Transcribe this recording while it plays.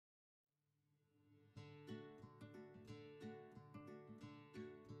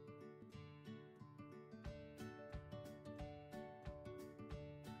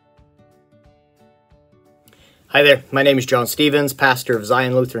Hi there, my name is John Stevens, pastor of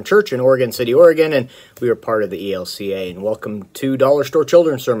Zion Lutheran Church in Oregon City, Oregon, and we are part of the ELCA. And welcome to Dollar Store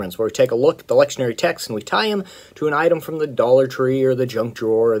Children's Sermons, where we take a look at the lectionary text and we tie them to an item from the Dollar Tree or the junk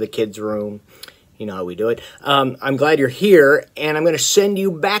drawer or the kids' room. You know how we do it. I'm glad you're here, and I'm going to send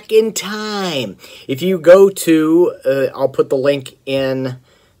you back in time. If you go to, I'll put the link in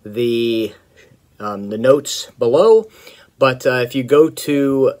the notes below. But if you go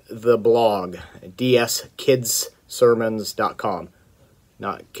to the blog, dskidsermons.com,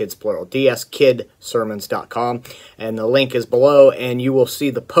 not kids plural, dskidsermons.com, and the link is below, and you will see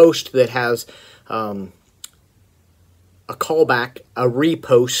the post that has a callback, a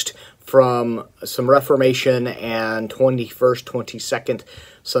repost from some Reformation and 21st, 22nd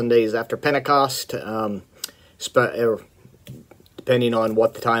Sundays after Pentecost, depending on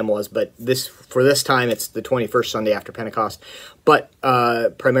what the time was, but for this time it's the 21st Sunday after Pentecost, but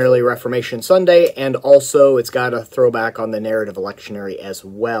primarily Reformation Sunday, and also it's got a throwback on the narrative lectionary as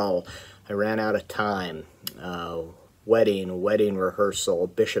well. I ran out of time. Wedding rehearsal,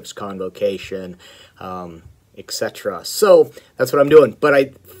 bishop's convocation, etc. So that's what I'm doing, but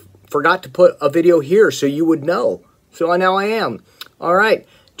I forgot to put a video here so you would know. So now I am. All right,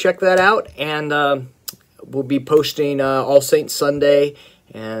 check that out, and we'll be posting All Saints Sunday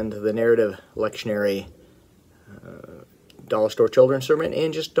and the narrative lectionary Dollar Store Children's Sermon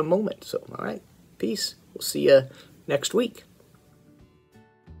in just a moment. So, all right, peace. We'll see you next week.